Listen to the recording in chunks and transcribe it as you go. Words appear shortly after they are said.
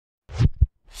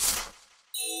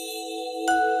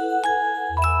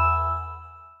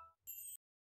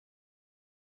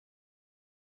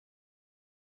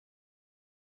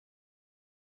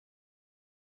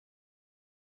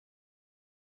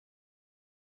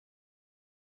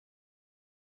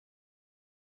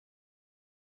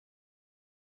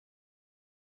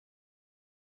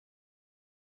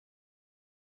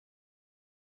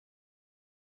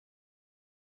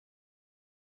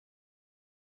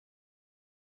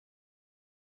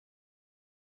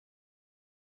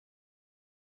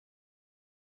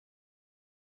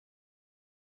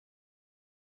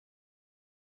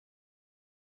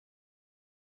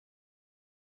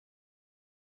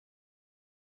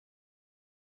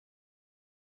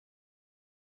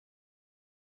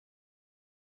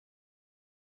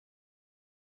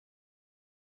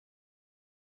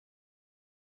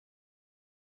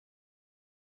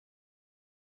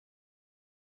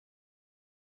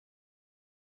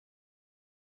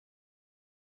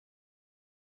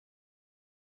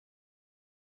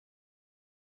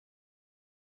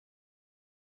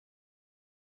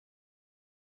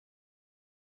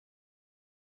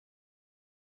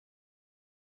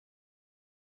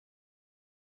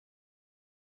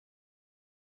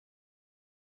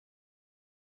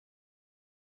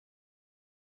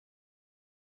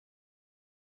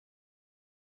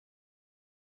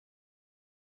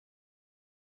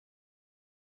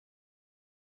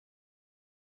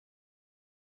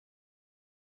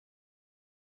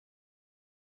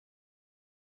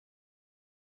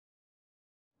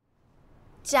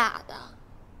假的？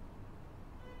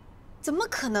怎么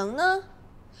可能呢？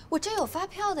我这有发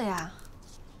票的呀。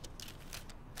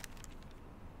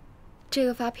这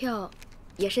个发票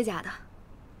也是假的。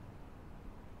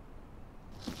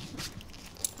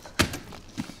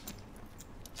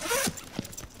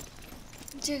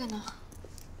这个呢？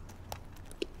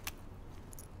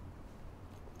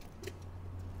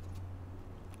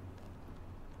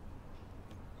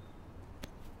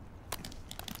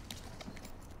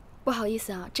不好意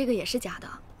思啊，这个也是假的。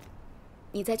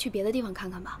你再去别的地方看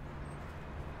看吧。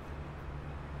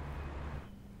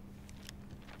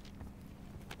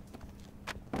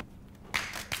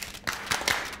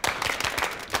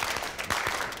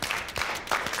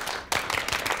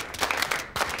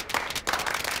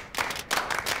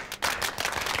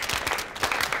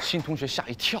新同学吓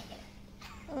一跳，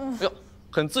哎呦，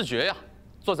很自觉呀，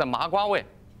坐在麻瓜位。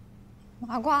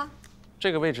麻瓜？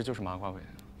这个位置就是麻瓜位。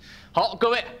好，各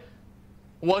位，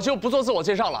我就不做自我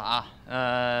介绍了啊。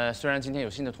虽然今天有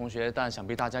新的同学，但想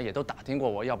必大家也都打听过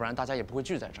我，要不然大家也不会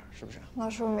聚在这儿，是不是？老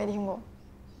师，我没听过。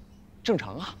正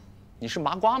常啊，你是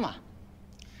麻瓜嘛。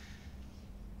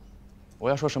我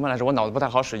要说什么来着？我脑子不太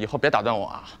好使，以后别打断我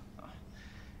啊。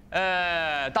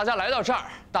大家来到这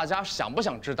儿，大家想不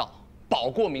想知道保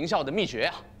过名校的秘诀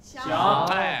呀？想。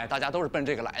哎，大家都是奔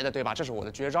这个来的，对吧？这是我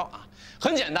的绝招啊，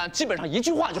很简单，基本上一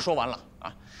句话就说完了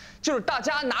啊。就是大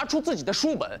家拿出自己的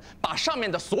书本，把上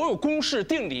面的所有公式、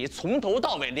定理从头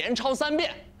到尾连抄3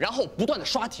遍，然后不断的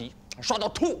刷题，刷到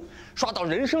吐，刷到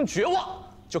人生绝望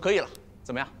就可以了。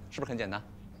怎么样？是不是很简单？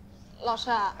老师，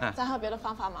咱还有别的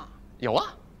方法吗？有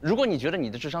啊，如果你觉得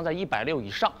你的智商在160以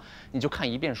上，你就看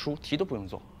1遍书，题都不用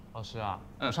做。老师啊，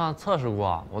我上次测试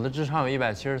过，我的智商有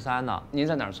173呢。您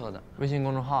在哪儿测的？微信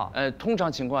公众号。通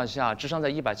常情况下，智商在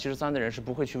173的人是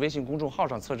不会去微信公众号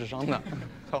上测智商的。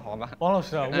测好吧？王老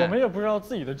师，我们也不知道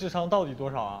自己的智商到底多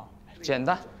少啊。简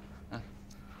单，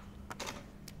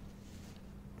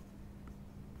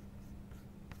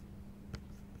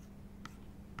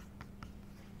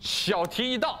小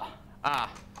题一道啊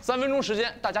，3分钟时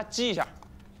间，大家记一下。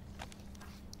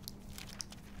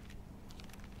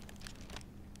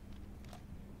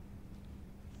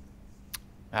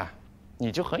哎，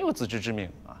你就很有自知之明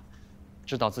啊，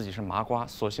知道自己是麻瓜，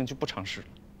索性就不尝试了。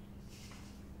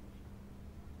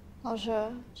老师，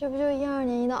这不就1、2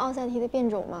年级的奥赛题的变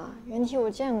种吗？原题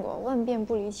我见过，万变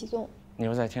不离其宗。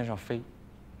牛在天上飞，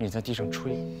你在地上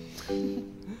吹。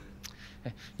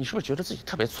哎，你是不是觉得自己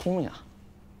特别聪明啊？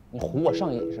你唬我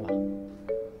上瘾是吧？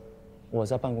我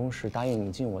在办公室答应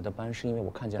你进我的班，是因为我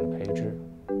看见了培之，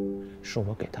是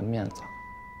我给他面子。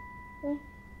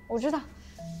我知道。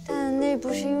但那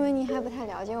不是因为你还不太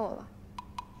了解我吗？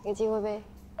给个机会呗。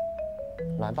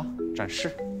来吧，展示。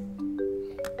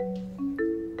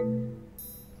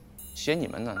写你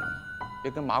们呢，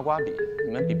别跟麻瓜比，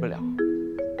你们比不了。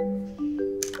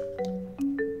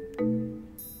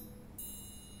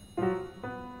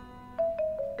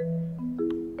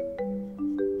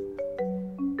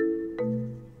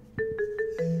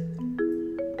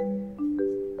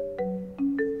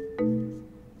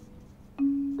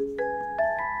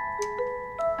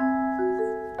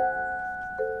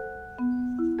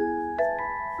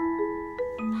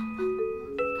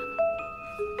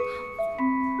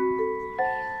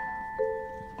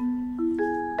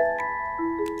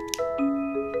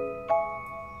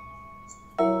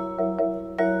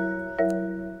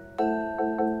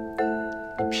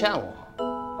骗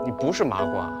我，你不是麻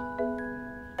瓜。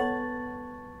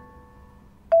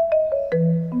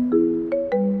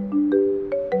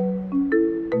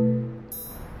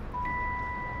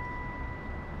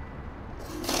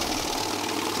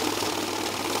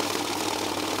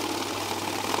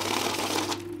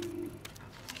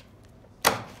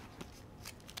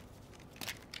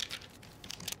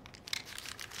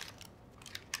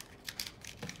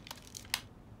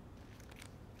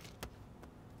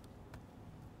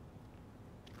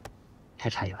还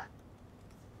差1万，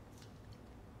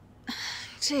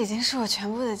这已经是我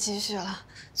全部的积蓄了。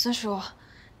孙叔，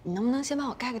你能不能先帮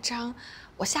我盖个章？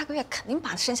我下个月肯定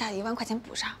把剩下的1万块钱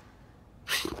补上。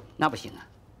那不行啊，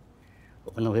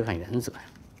我不能违反原则呀。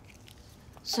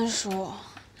孙叔，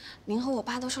您和我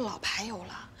爸都是老牌友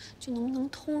了，就能不能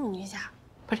通融一下？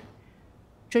不是，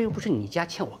这又不是你家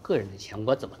欠我个人的钱，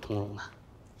我怎么通融啊？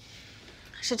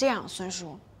是这样，孙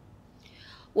叔。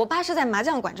我爸是在麻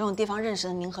将馆这种地方认识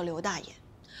的您和刘大爷，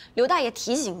刘大爷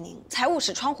提醒您财务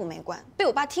室窗户没关，被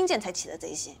我爸听见才起的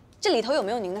贼心。这里头有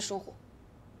没有您的疏忽？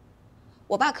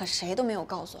我爸可谁都没有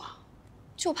告诉啊，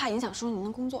就怕影响叔叔您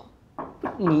的工作。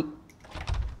你，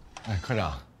哎，科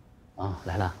长，啊，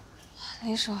来了，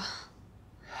林叔，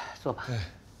坐吧。对。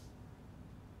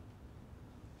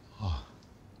哦，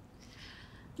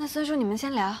那孙叔你们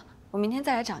先聊，我明天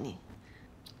再来找您。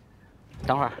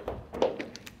等会儿。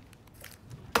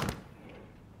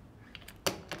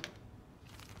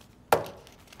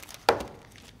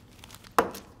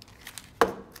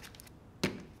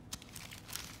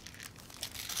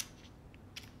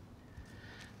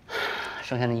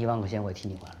剩下的1万块钱我替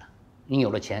你还了，你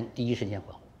有了钱第一时间还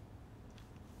我。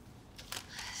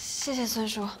谢谢孙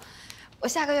叔，我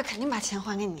下个月肯定把钱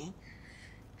还给您。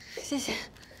谢谢，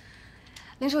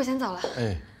林叔，我先走了。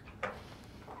哎，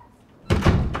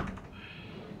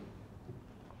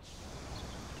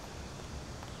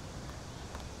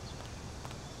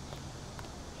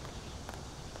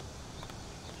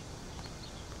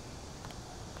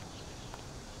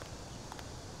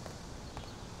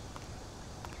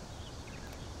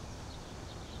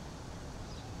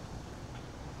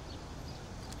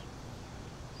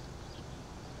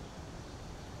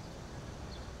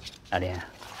老林，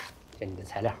这你的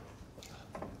材料，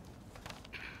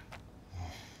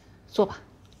坐吧。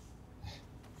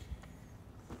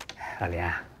老林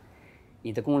啊，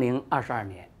你的工龄22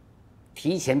年，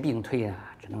提前并退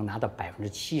啊，只能拿到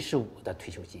75%的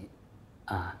退休金，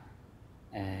啊，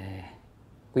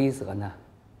规则呢，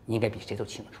你应该比谁都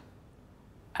清楚，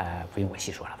不用我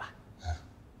细说了吧？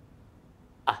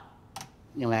啊，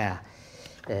另外啊，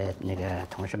那个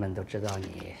同事们都知道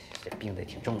你这病得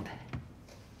挺重的。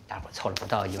大伙凑了不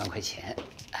到1万块钱，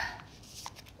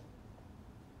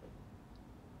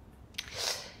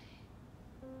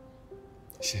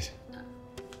谢谢。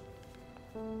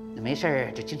那没事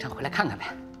就经常回来看看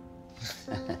呗。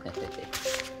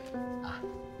啊，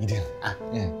一定啊，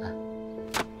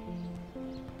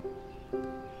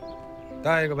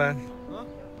带一个呗。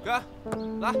哥，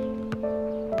来。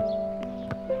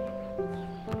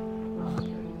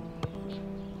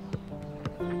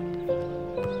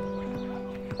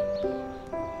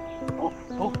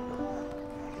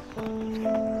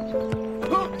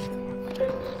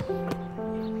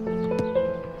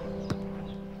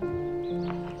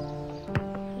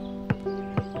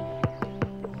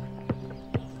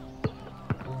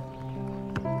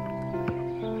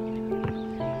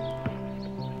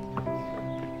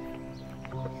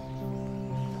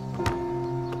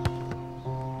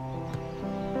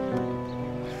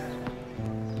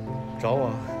找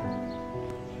我？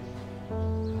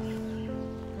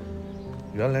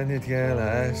原来那天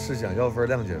来是想要份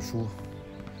谅解书，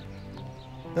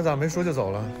那咋没说就走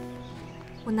了？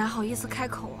我哪好意思开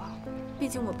口啊？毕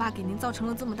竟我爸给您造成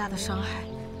了这么大的伤害，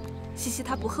西西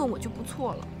他不恨我就不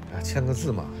错了。哎，签个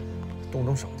字嘛，动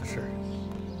动手的事儿。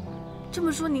这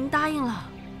么说您答应了？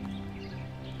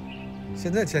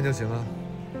现在签就行啊。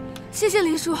谢谢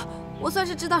林叔，我算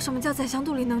是知道什么叫宰相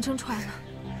肚里能撑船了。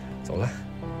走了。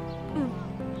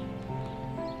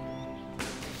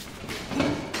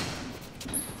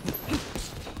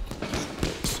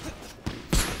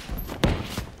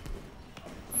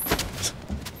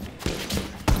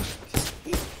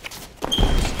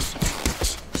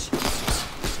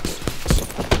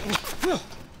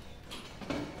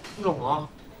怎么了？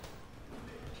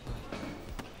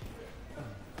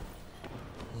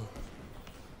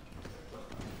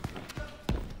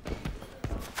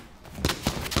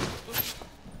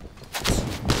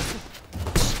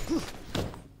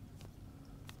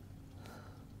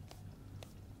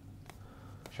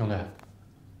兄弟，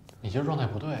你今儿状态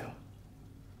不对啊。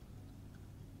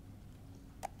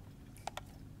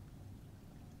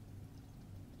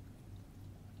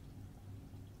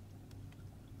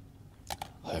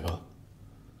海哥，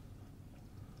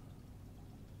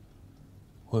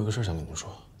我有个事想跟你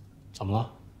说。怎么了？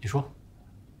你说。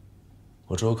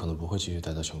我之后可能不会继续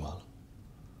待在拳馆了。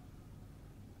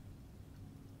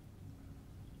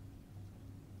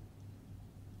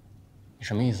你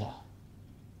什么意思啊？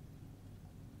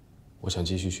我想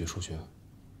继续学数学。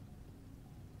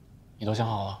你都想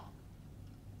好了？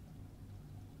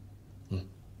嗯。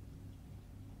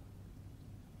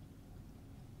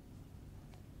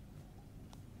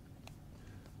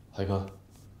海哥，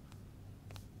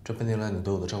这半年来你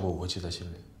对我的照顾我会记在心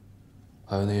里，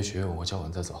还有那些学业我会教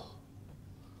完再走。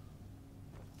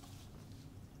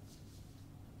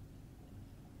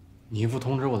你一副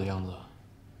通知我的样子，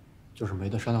就是没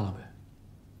得商量了呗？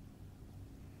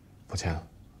抱歉，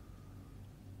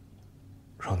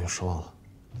让你失望了。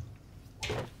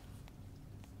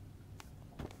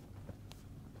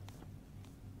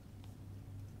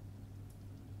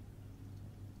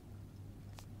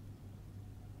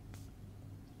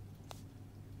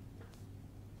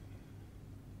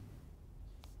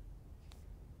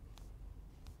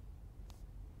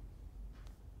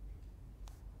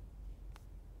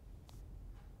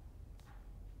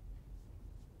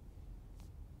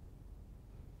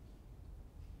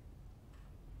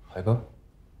海哥，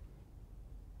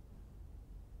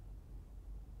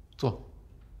坐。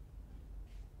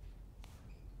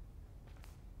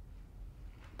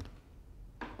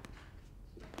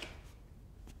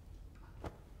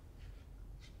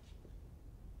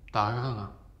打开看看。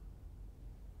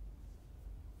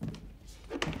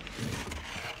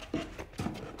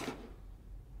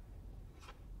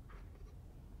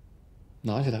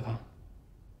拿起来看。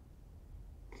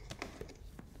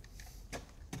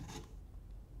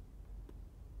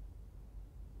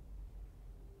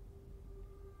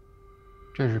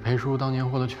这是裴叔当年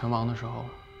获得拳王的时候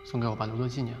送给我爸留作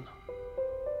纪念的。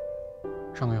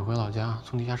上个月回老家，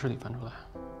从地下室里翻出来。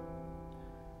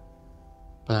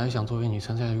本来想作为你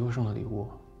参赛优胜的礼物，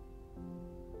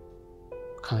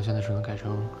看来现在只能改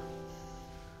成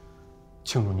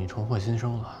庆祝你重获新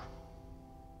生了。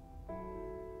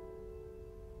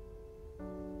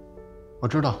我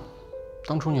知道，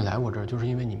当初你来我这儿就是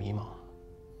因为你迷茫，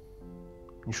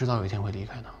你迟早有一天会离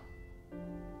开的。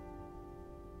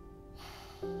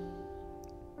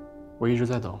我一直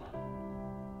在等，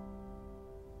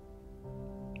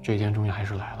这一天终于还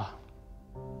是来了。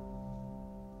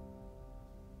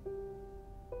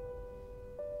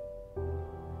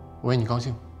我为你高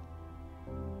兴。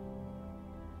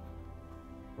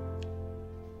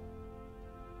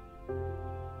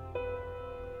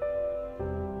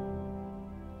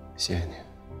谢谢你，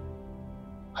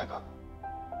海哥。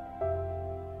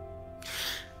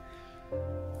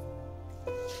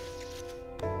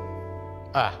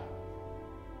哎，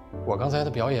我刚才的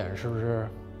表演是不是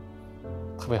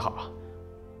特别好啊？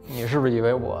你是不是以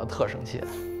为我特生气？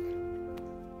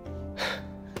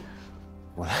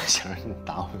我在想让你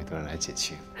打我一顿来解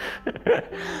气。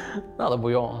那倒不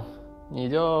用，你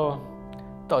就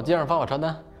到街上发发传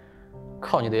单，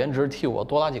靠你的颜值替我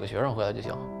多拉几个学生回来就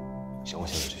行。行，我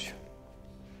现在就去。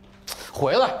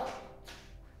回来，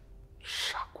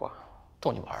傻瓜，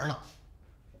逗你玩呢。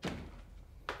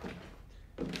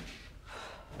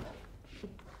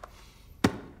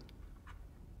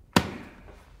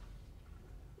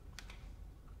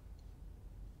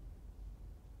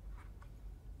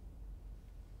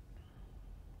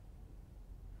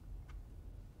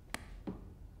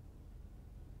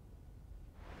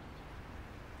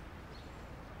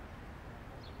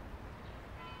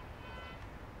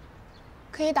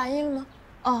可以打印了吗？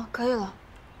哦，可以了。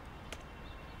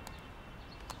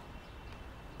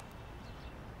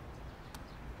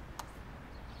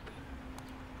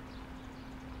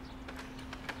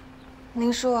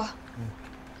林叔，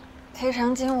赔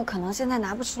偿金我可能现在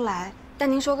拿不出来，但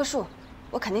您说个数，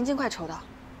我肯定尽快筹到。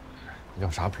要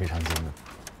啥赔偿金呢？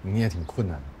你也挺困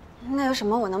难的。那有什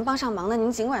么我能帮上忙的，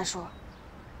您尽管说。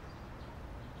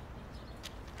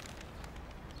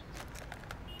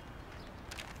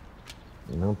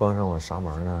你能帮上我啥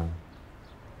忙呢？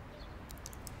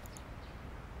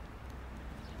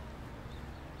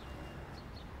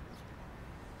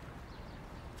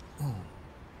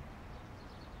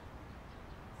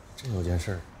真有件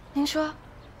事儿。您说。我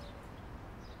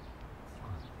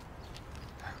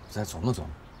再琢磨琢磨。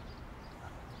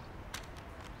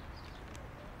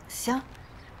行，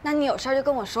那你有事儿就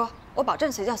跟我说，我保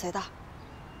证随叫随到。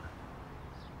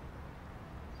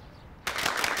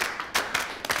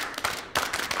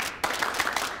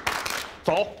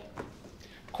走，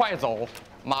快走，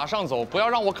马上走，不要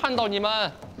让我看到你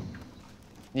们。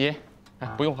你，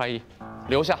不用怀疑，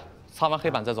留下，擦完黑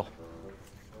板再走。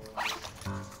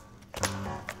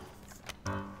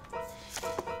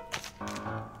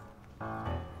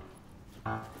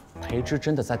裴之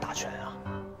真的在打拳啊？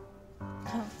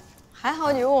还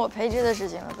好你问我裴之的事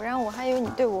情了，不然我还以为你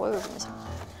对我有什么想法。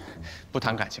不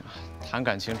谈感情啊，谈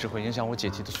感情只会影响我解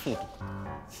题的速度。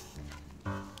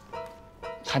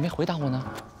还没回答我呢。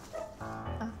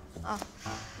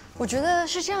我觉得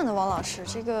是这样的，王老师，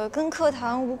这个跟课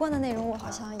堂无关的内容，我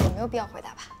好像也没有必要回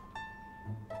答吧。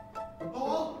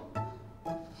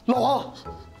老王，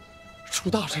出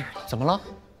大事了！怎么了？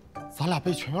咱俩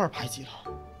被全院排挤了。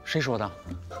谁说的？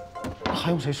还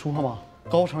用谁说吗？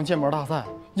高城建模大赛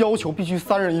要求必须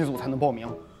3人一组才能报名。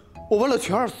我问了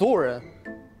全院所有人，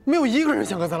没有一个人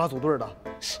想跟咱俩组队的。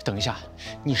等一下，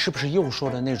你是不是又说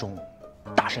了那种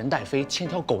大神带飞，千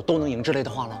条狗都能赢之类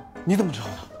的话了？你怎么知道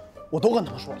的？我都跟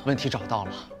他们说了。问题找到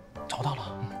了，找到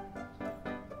了。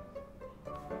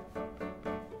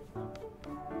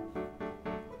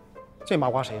这麻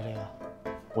瓜谁呀？这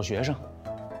个我学生，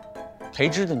裴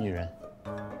之的女人。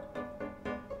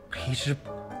裴之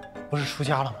不是出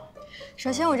家了吗？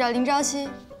首先我叫林朝夕，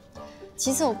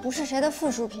其次我不是谁的附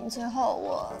属品，最后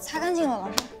我擦干净了，老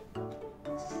师。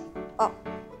哦，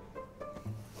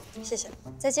谢谢，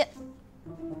再见。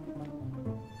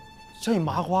这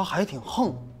麻瓜还挺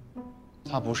横。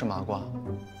他不是麻瓜，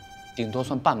顶多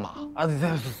算半麻。啊，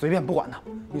随便不管他，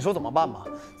你说怎么办吧？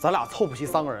咱俩凑不齐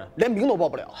3个人，连名都报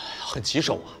不了。很棘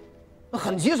手啊。那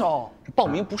很棘手。报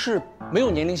名不是没有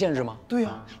年龄限制吗？对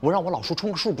呀。我让我老叔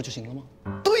充个数不就行了吗？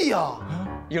对呀。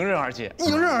迎刃而解。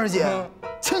迎刃而解，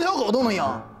千条狗都能赢，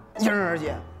迎刃而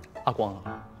解。阿光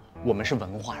啊，我们是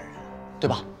文化人，对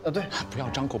吧？对。不要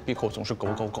张口闭口总是狗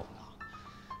狗狗的。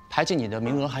排挤你的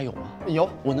名额还有吗？有。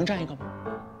我能占一个吗？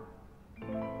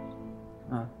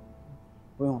嗯，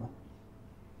不用了。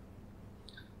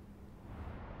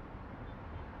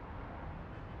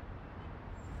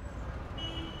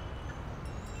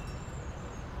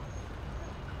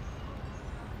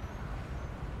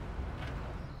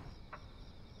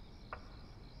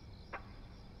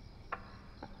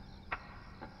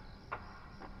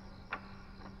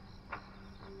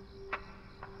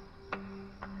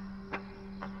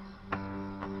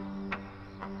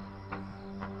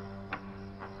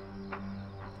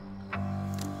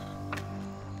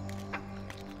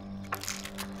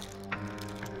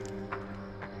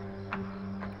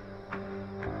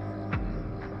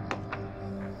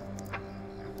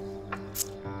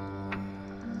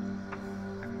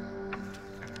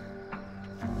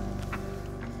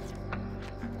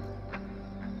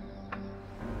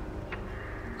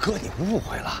哥，你误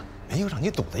会了，没有让你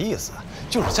赌的意思，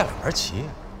就是下2盘棋。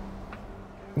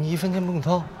你1分钱不用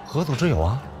掏，何赌之有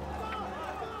啊？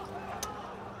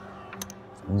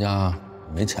咱家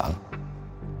没钱了，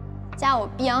家我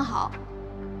必养好，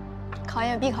考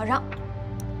研必考上。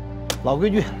老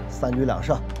规矩，3局2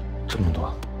胜。这么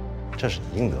多，这是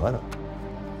你应得的。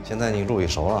现在你路易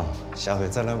熟了，下回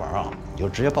再来玩啊，你就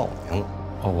直接报我名字。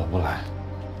哦，我不来，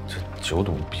这9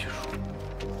赌必输。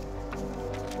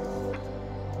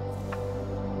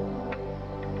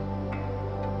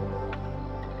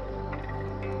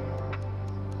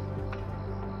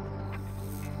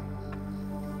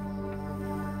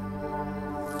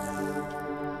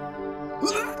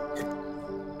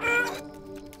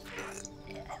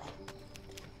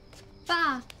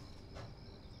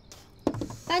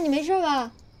爸，你没事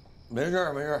吧？没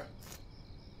事，没事。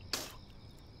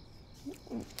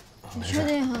你确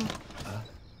定哈？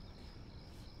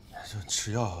就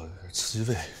吃药，刺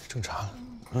激胃，正常。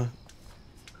嗯。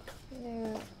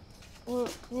那个，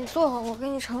你坐会儿，我给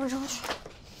你盛去。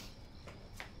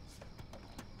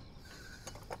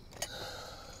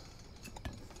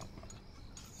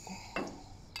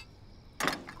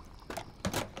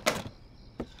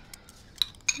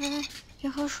来，别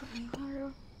喝水，喝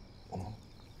热。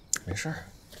没事儿。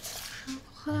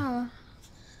喝点吧。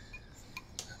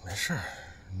没事儿，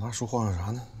拿书晃悠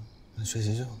啥呢？学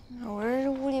习去。我这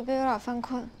屋里背有点犯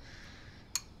困，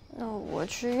那我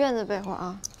去院子背会儿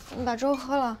啊。你把粥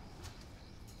喝了。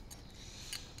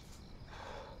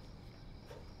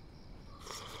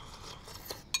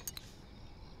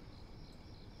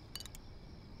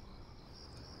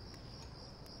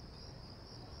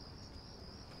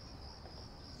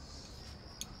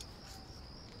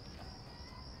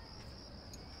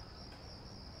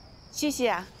西西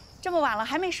啊，这么晚了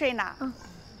还没睡呢？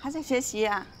还在学习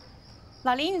啊？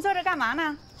老林，你坐这干嘛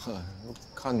呢？呵，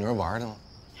看女儿玩呢。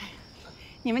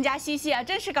你们家西西啊，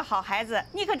真是个好孩子，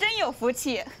你可真有福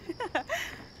气。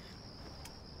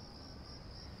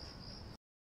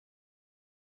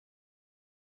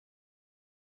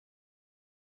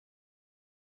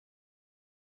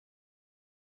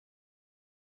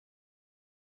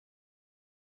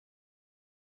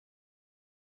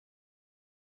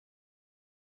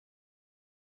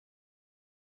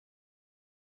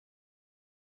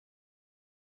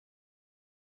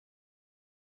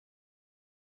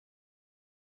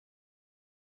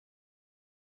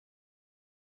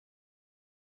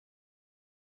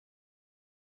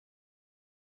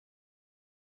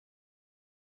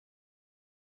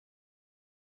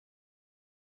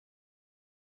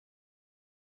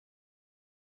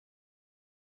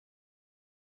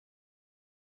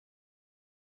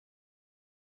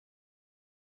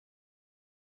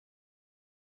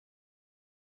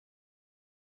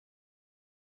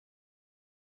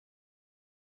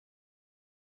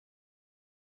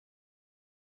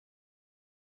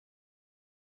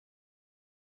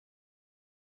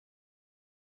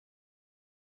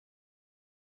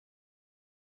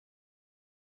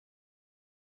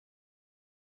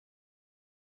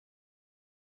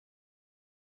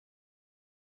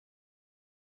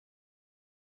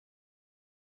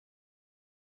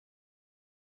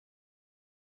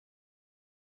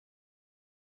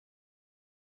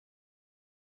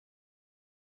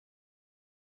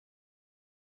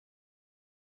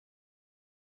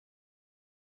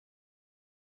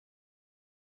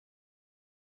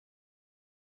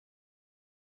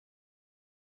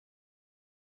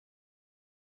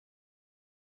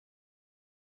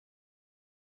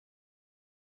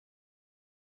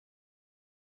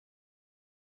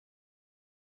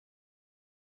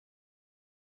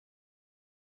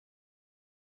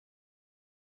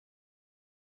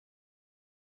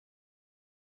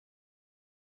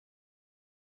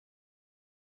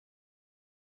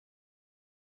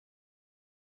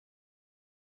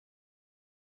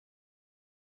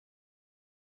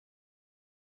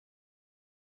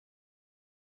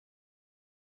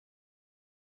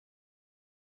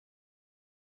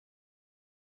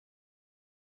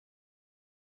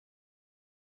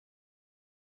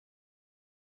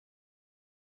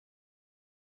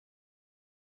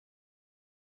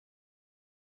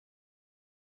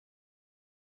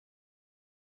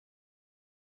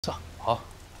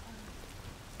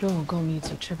中午跟我们一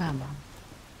起吃饭吧。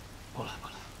不了，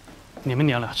你们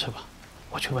娘俩吃吧，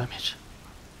我去外面吃。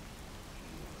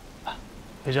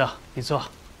裴志，你坐。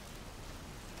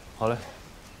好嘞。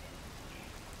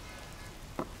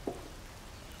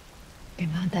给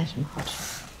妈带什么好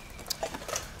吃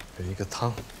的？有一个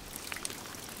汤。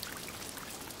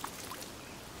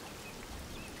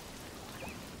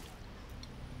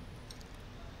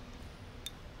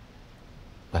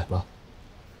来，妈，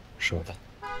吃我的。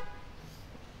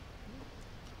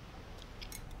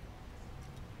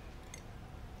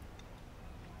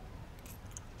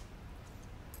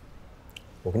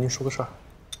我跟您说个事儿。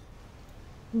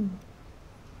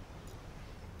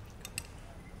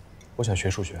我想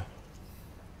学数学。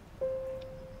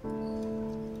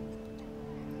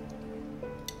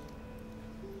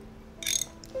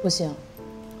不行，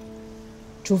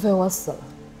除非我死了。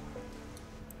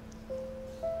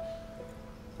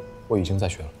我已经在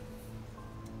学了。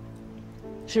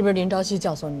是不是林朝夕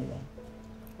教唆你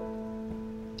的？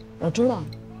我知道，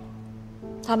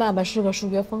他爸爸是个数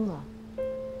学疯子，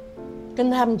跟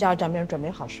他们家沾边准没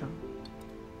好事儿。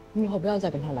你以后不要再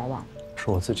跟他来往了。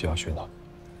是我自己要学的。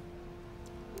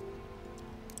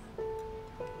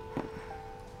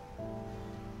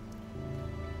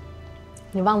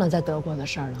你忘了在德国的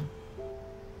事儿了？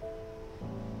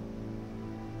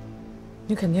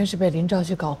你肯定是被林兆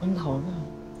旭搞昏头了，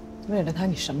为了他，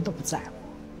你什么都不在乎。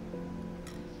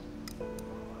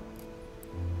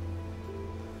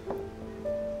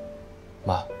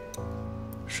妈，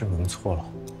是您错了。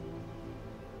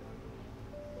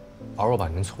而我把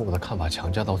您错误的看法强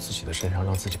加到自己的身上，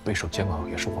让自己备受煎熬，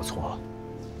也是我错了。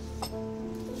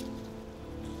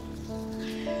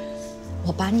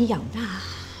我把你养大，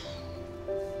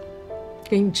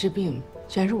给你治病，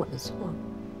全是我的错。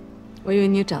我以为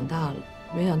你长大了，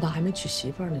没想到还没娶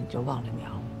媳妇呢，你就忘了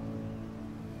娘了。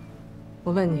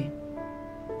我问你，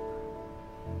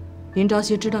林朝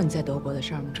夕知道你在德国的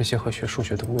事儿吗？这些和学数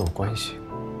学都没有关系。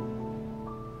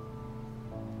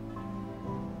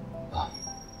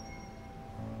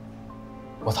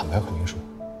我坦白和您说，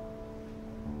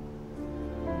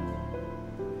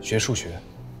学数学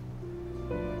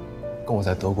跟我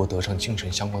在德国得上精神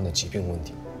相关的疾病问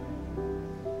题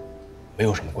没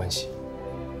有什么关系。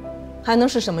还能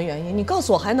是什么原因？你告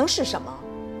诉我还能是什么？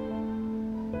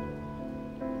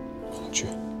恐惧。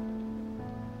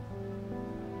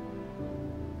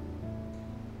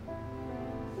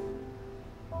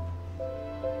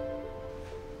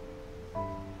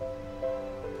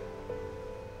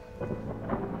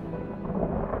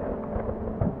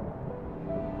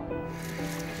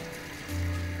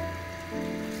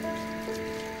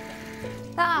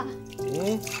爸，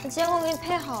煎锅给你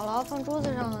配好了，放桌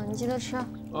子上了，你记得吃。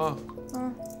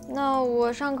那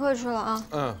我上课去了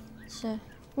啊。行，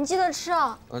你记得吃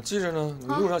啊。记着呢，你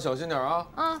路上小心点啊。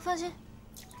放心。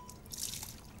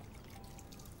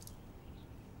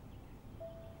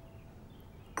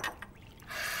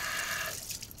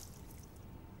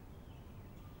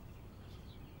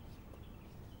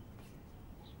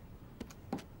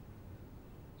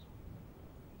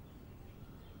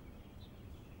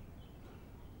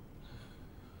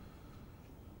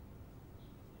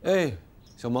哎，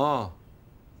小毛，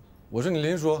我是你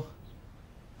林叔。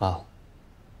妈，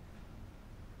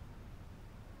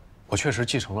我确实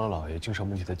继承了姥爷精神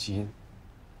问题的基因，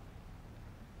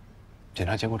检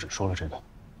查结果只说了这个。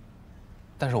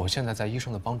但是我现在在医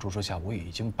生的帮助之下，我也已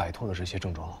经摆脱了这些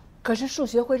症状了。可是数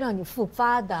学会让你复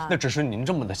发的。那只是您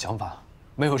这么的想法，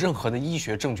没有任何的医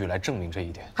学证据来证明这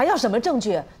一点。还要什么证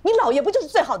据？你姥爷不就是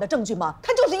最好的证据吗？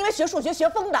他就是因为学数学学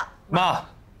疯的。妈。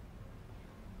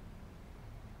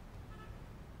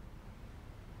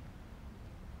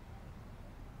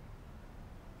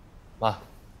妈，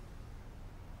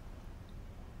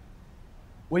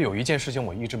我有一件事情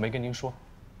我一直没跟您说。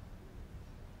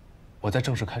我在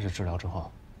正式开始治疗之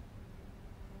后，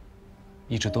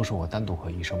一直都是我单独和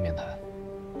医生面谈。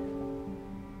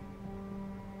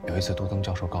有一次，杜登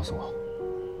教授告诉我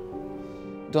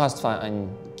Du hast zwar ein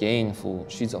Gen für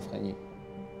Schizophrenie,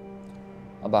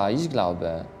 aber ich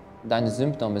glaube, deine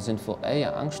Symptome sind wohl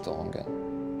eher Angststörungen.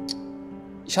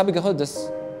 Ich habe gehört,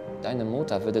 dass deine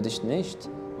Mutter würde dich nicht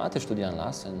Mathe studieren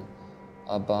lassen,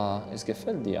 aber es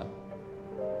gefällt dir.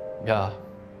 Ja,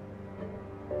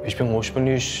 ich bin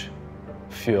ursprünglich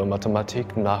für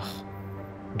Mathematik nach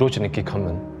Deutschland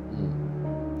gekommen,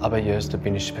 aber jetzt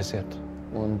bin ich passiert.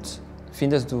 Und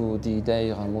findest du die Idee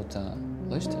ihrer Mutter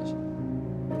richtig?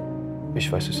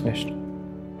 Ich weiß es nicht.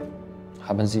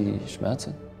 Haben Sie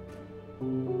Schmerzen?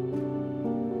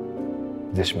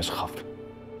 Sehr schmerzhaft.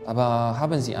 Aber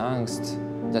haben Sie Angst,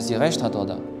 dass sie recht hat,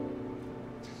 oder?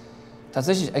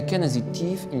 Tatsächlich erkennen sie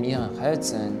tief in ihren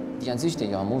Herzen die Ansicht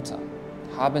ihrer Mutter.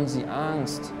 Haben sie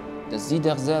Angst, dass sie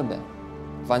derselbe,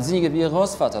 Wahnsinnige wie ihr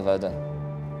Großvater werden?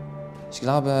 Ich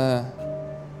glaube,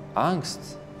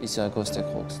 Angst ist ihre größte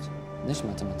Krux, nicht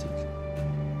Mathematik.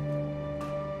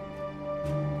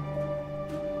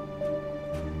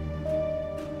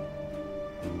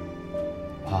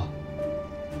 爸，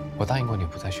我答应过你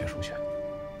不再学数学，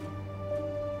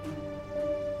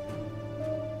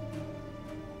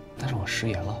但是我食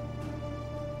言了，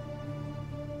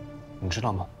你知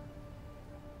道吗？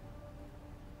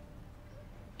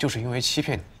就是因为欺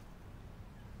骗你，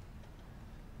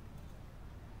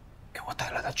给我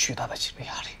带来了巨大的心理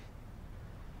压力。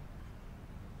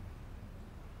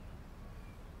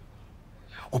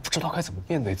我不知道该怎么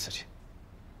面对自己。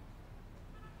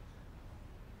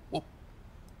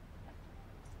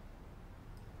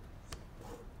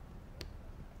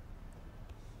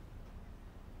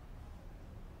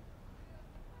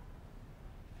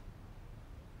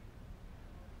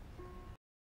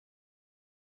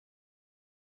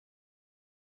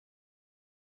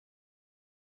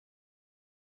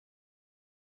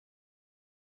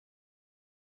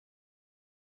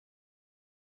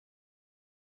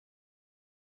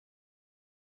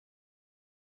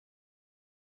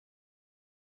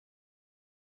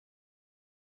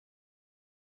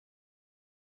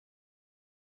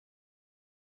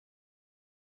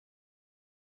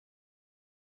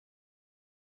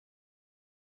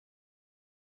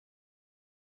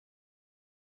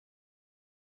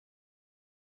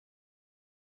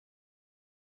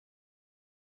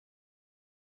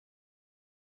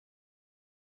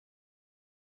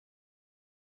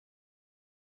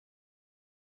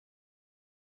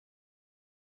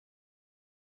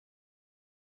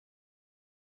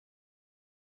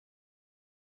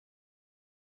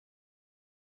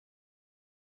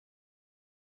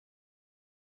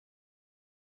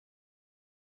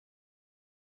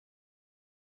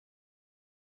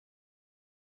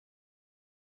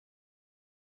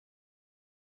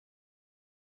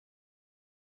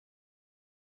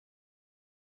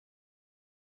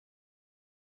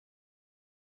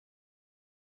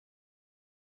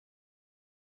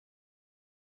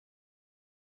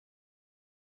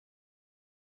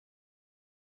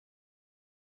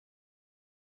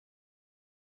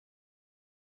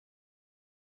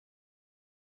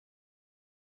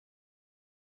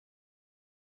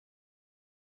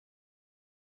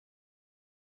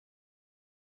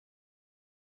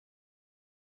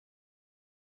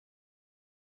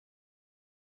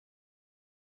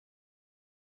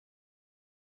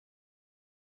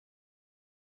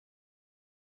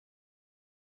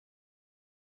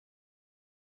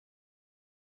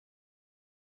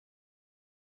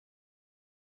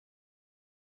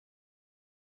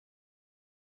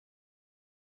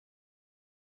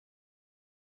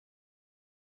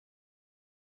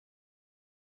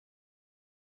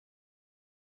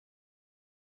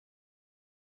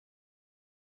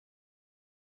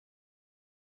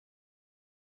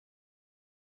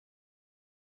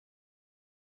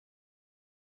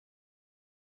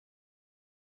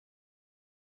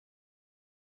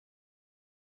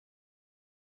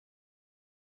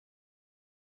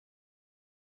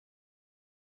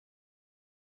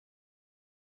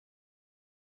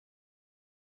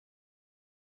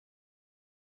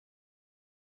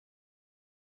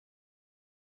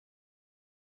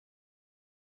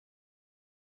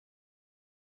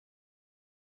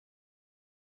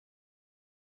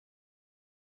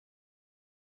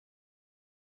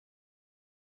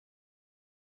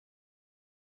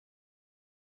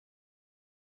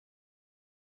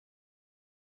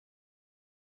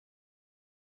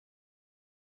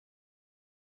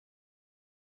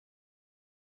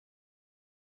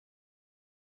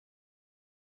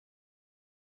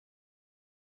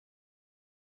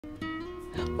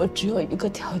 我只有一个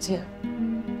条件，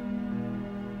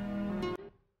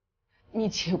你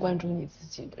且关注你自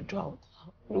己的状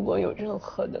况，如果有任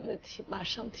何的问题，马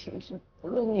上停止，不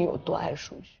论你有多爱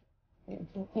数学，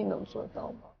你能做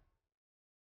到吗？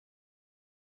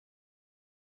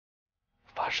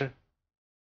发誓，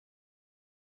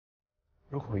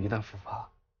如果我一旦复发，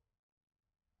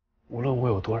无论我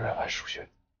有多热爱数学，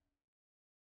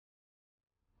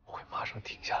我会马上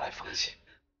停下来放弃。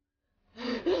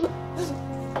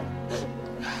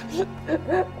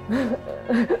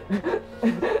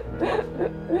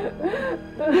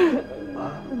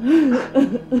啊，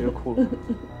别哭了，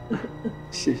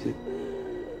谢谢。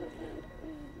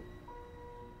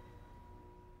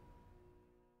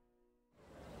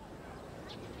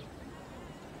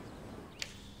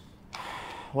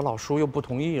我老叔又不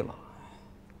同意了。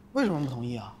为什么不同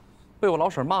意啊？被我老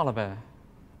婶骂了呗。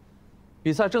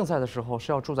比赛正赛的时候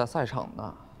是要住在赛场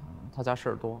的，他家事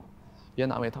儿多，别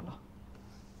难为他了。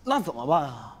那怎么办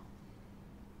啊？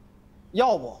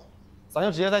要不，咱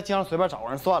就直接在街上随便找个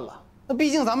人算了。那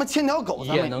毕竟咱们牵条狗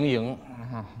也能赢。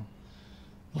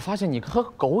我发现你和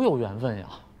狗有缘分呀，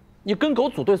你跟狗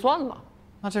组队算了。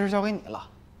那这事交给你了，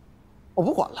我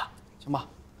不管了，行吧？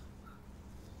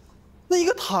那一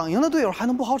个躺赢的队友还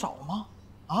能不好找吗？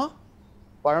啊？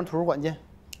晚上图书馆见。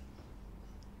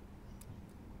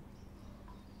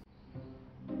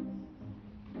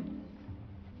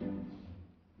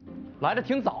来的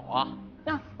挺早啊。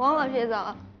那王老师也早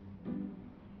啊。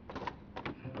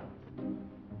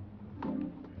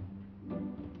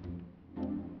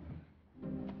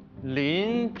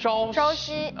林朝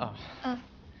夕啊，嗯，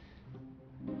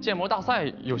建模大赛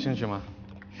有兴趣吗？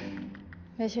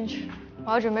没兴趣，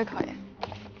我要准备考研。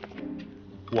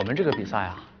我们这个比赛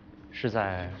啊，是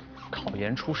在考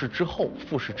研初试之后、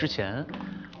复试之前，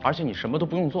而且你什么都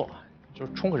不用做，就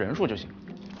是冲个人数就行。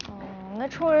那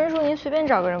冲人数您随便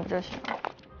找个人不就行了？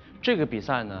这个比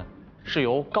赛呢，是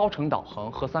由高程导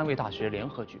航和3位大学联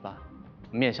合举办，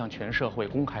面向全社会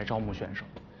公开招募选手，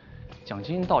奖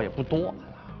金倒也不多。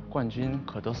冠军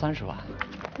可得30万，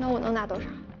那我能拿多少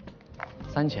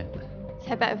？3000，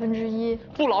才1%，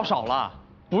不老少了。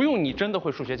不用你真的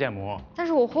会数学建模，但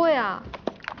是我会啊。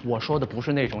我说的不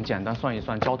是那种简单算一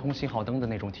算交通信号灯的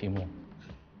那种题目。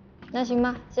那行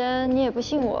吧，既然你也不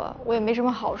信我，我也没什么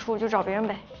好处，就找别人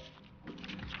呗。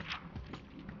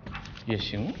也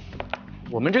行，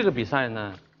我们这个比赛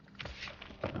呢，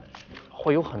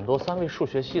会有很多3位数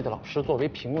学系的老师作为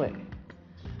评委，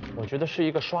我觉得是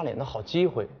一个刷脸的好机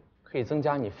会。可以增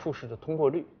加你复试的通过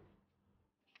率。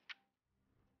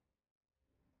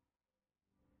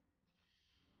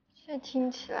这听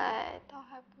起来倒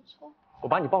还不错。我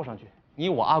把你报上去，你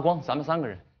我阿光，咱们3个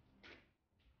人。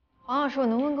王老师，我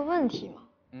能问个问题吗？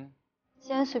嗯。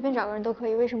既然随便找个人都可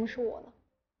以，为什么是我呢？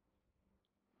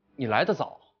你来得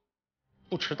早，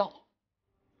不迟到，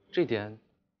这点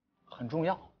很重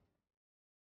要。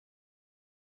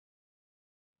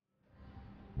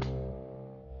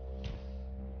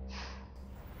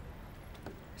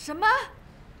什么？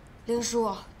林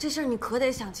叔，这事儿你可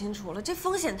得想清楚了，这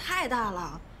风险太大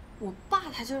了。我爸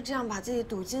他就是这样把自己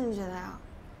赌进去的呀。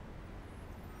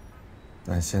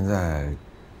但现在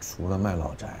除了卖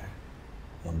老宅，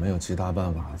我没有其他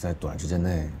办法在短时间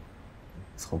内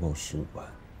凑够15万。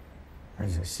而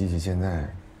且西西现在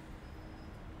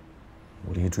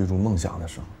努力追逐梦想的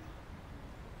时候，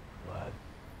我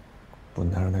不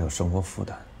能让他有生活负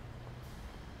担，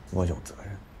我有责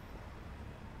任。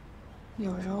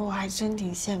有时候我还真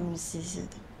挺羡慕西西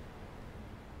的。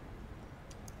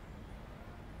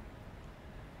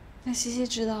那西西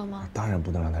知道吗？当然不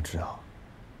能让他知道，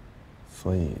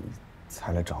所以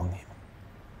才来找你。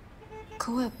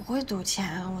可我也不会赌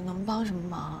钱啊，我能帮什么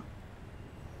忙？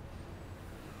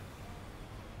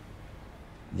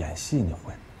演戏你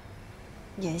会？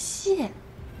演戏？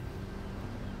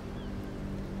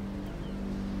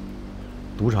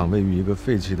赌场位于一个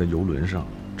废弃的游轮上，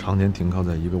常年停靠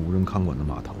在一个无人看管的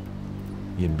码头，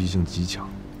隐蔽性极强。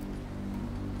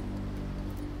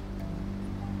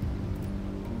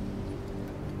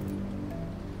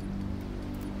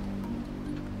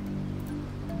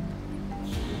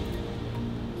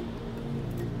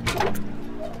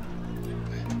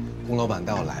龚老板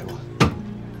带我来过。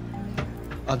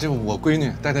啊，这我闺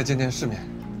女，带她见见世面。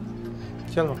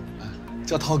见过，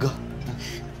叫涛哥。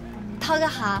涛哥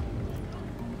好。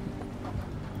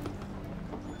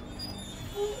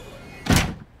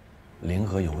零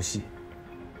和游戏，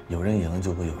有人赢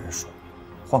就会有人输。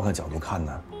换个角度看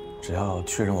呢，只要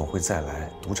确认我会再来，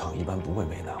赌场一般不会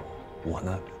为难我。我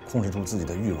呢，控制住自己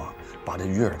的欲望，把这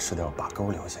鱼饵吃掉，把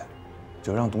钩留下，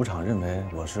就让赌场认为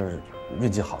我是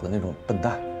运气好的那种笨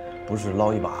蛋，不是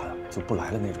捞一把就不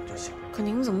来了那种就行。可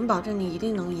您怎么保证你一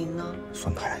定能赢呢？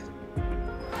算牌。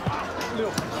6，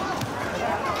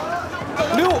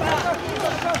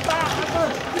爸，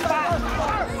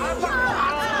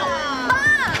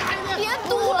别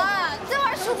赌了，这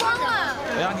玩意输光了。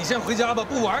哎呀，你先回家吧，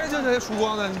不玩就这输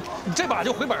光了。你这把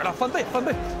就回本了，翻倍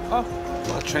啊！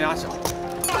我全压小，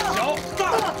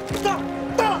大。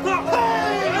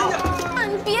爸，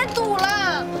你别赌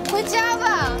了，回家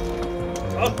吧。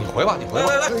你回吧，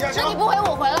来，那你不回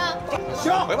我回了。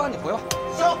行，回吧，你回吧。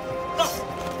行，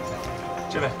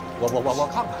这位，我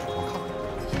看看。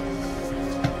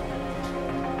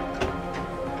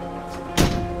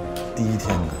第一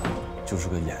天呢，就是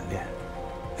个演练，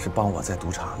是帮我在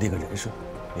赌场立个人设，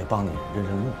也帮你认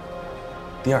路。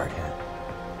第2天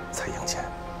才赢钱。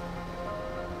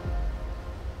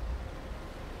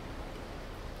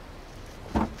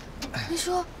林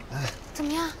叔，怎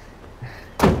么样？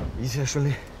一切顺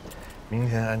利，明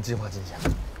天按计划进行。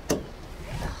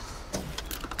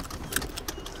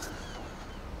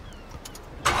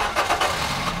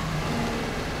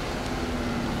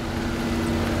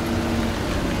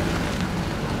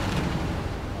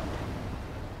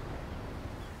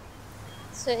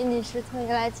所以你是特意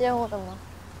来接我的吗？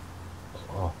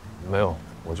哦，没有，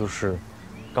我就是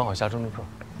刚好下政治课，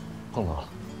碰到了。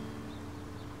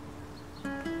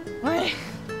喂，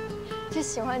就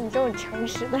喜欢你这种诚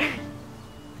实的人。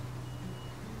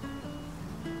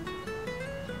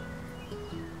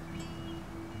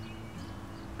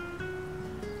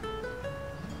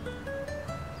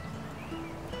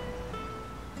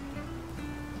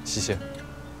西西，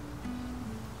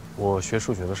我学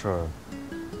数学的事儿，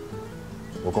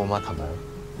我跟我妈坦白了，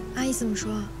阿姨怎么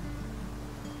说？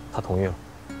她同意了。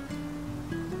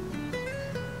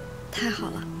太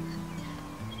好了。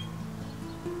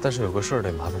但是有个事儿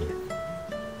得麻烦你，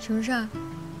什么事儿？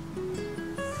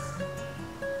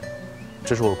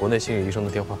这是我国内心理医生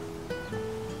的电话。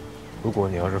如果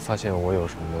你要是发现我有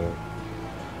什么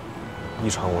异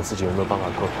常，我自己有没有办法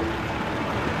克服，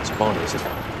请帮我联系他。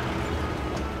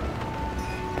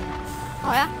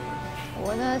好呀，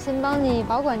我呢先帮你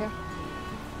保管着。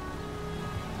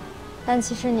但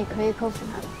其实你可以克服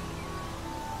它的，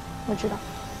我知道。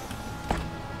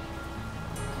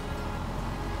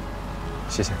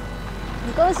谢谢。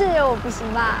你光谢谢我不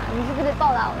行吧？你是不是得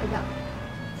报答我一下？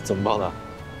怎么报答？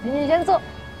你先坐。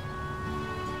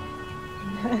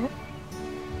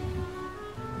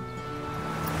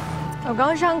我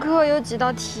刚上课有几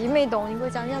道题没懂，你给我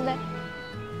讲讲呗。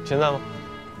现在吗？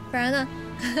不然呢？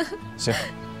行。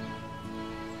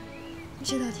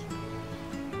这道题。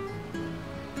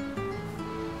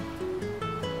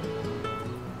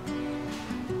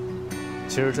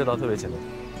其实这道特别简单。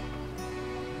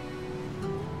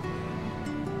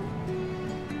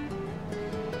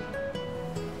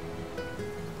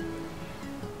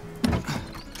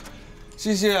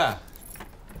西西，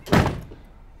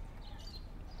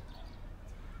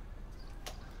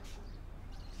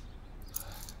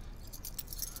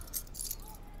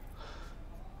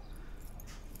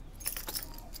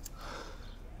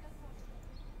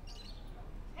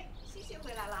西西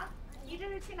回来了，你这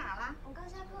是去哪儿了？我刚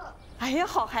下课。哎呀，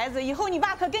好孩子，以后你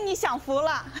爸可跟你享福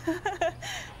了。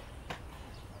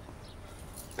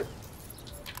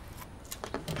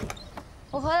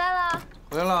我回来了。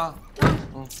回来了。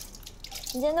嗯。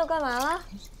你今天都干嘛了？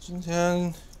今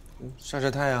天晒晒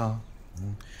太阳，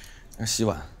洗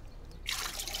碗。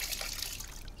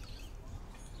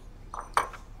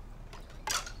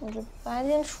我这白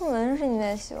天出门是你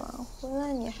在洗碗，回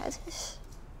来你还在洗。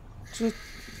这，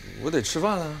我得吃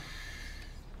饭啊。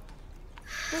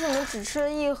你怎么只吃了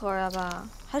一盒呀，爸？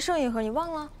还剩一盒，你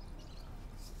忘了？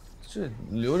这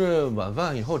留着晚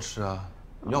饭以后吃啊，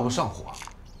要不上火。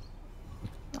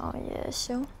哦，也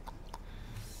行。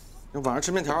那晚上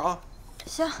吃面条啊。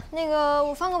行，那个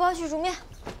我放个包去煮面。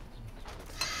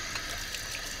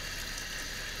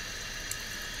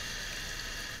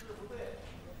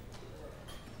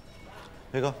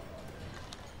飞哥，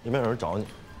那边有人找你。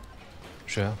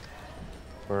谁啊？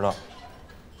不知道。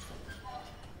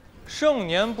盛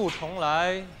年不重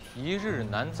来，一日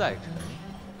难再晨。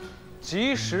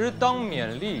及时当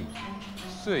勉励，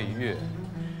岁月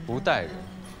不待人。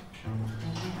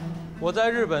我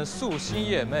在日本夙兴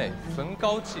夜寐，焚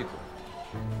高祭鬼，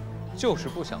就是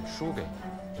不想输给你。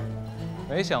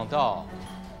没想到，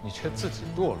你却自己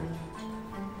堕落。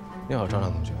你好，张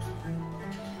亮同学。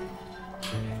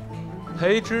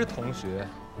裴之同学，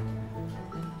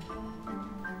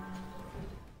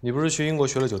你不是去英国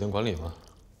学了酒店管理吗？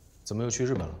怎么又去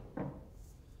日本了？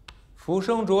浮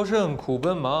生浊盛苦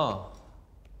奔忙，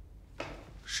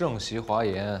盛席华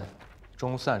筵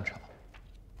终散场。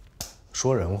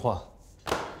说人话。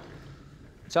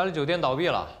家里酒店倒闭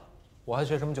了，我还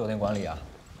学什么酒店管理啊？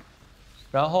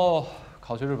然后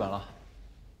考去日本了。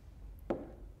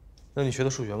那你学的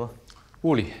数学吗？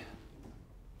物理。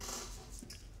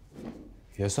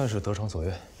也算是得偿所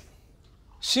愿。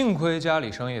幸亏家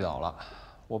里生意倒了，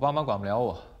我爸妈管不了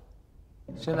我。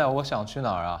现在我想去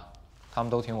哪儿啊，他们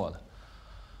都听我的，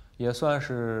也算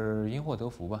是因祸得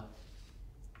福吧。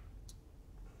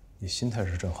你心态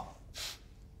是真好。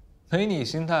没你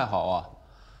心态好啊，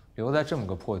留在这么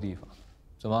个破地方，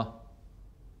怎么？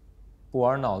不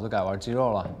玩脑子改玩肌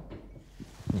肉了？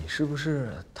你是不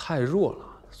是太弱了，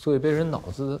所以被人脑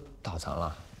子打残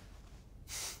了？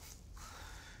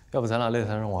要不咱俩擂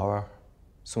台上玩玩，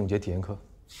送你节体验课。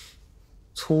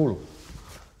粗鲁，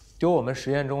丢我们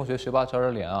实验中学学霸圈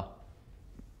的脸啊！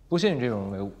不信你这种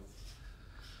人为伍。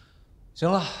行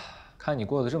了，看你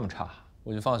过得这么差，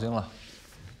我就放心了。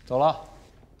走了。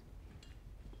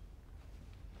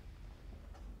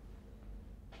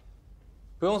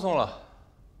不用送了，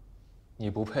你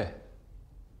不配。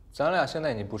咱俩现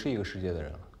在已经不是一个世界的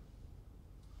人了。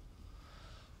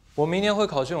我明年会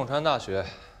考去永川大学，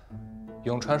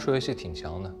永川数学系挺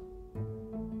强的，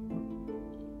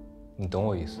你懂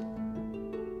我意思。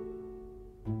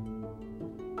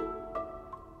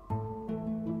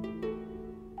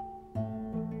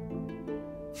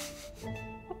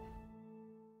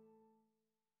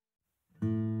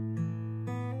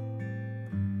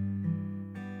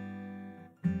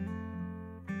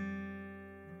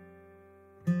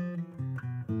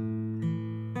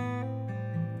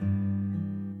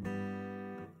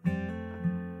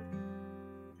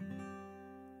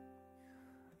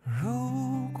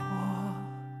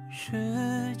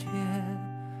 世界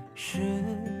是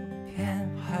片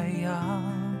海洋，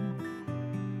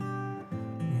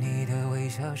你的微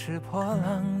笑是波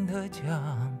浪的桨，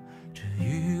治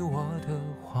愈我的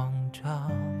慌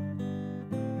张。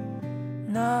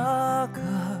那个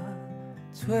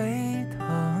最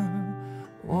疼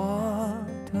我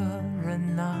的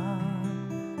人啊，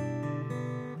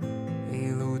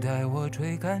一路带我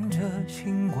追赶着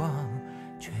星光，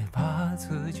却把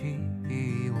自己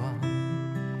遗忘。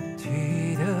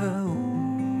 记得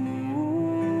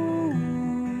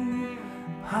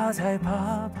趴在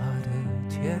爸爸的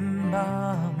肩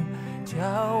膀，叫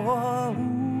我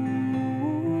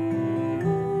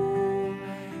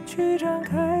去张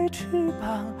开翅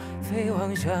膀，飞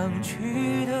往想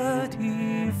去的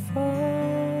地方。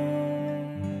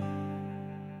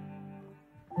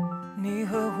你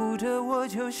呵护着我，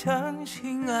就像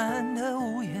心安的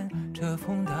屋檐，遮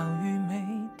风挡雨每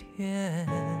天。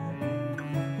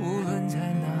 无论在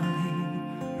哪里，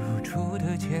如初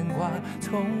的牵挂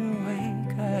从未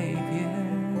改变，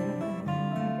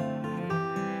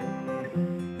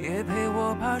也陪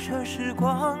我跋涉时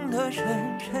光的深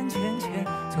深浅浅，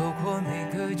走过每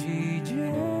个季节。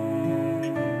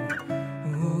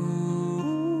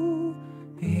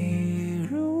一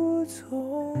如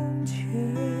从前，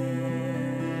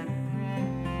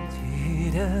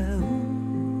记得。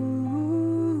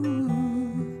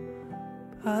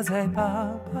 趴在爸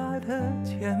爸的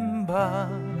肩膀，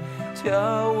叫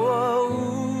我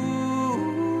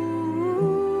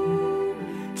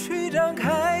去张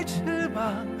开翅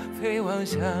膀，飞往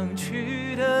想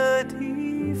去的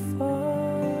地方。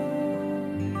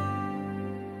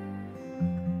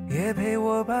也陪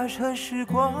我跋涉时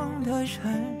光的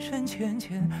深深浅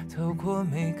浅，走过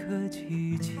每个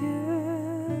季节。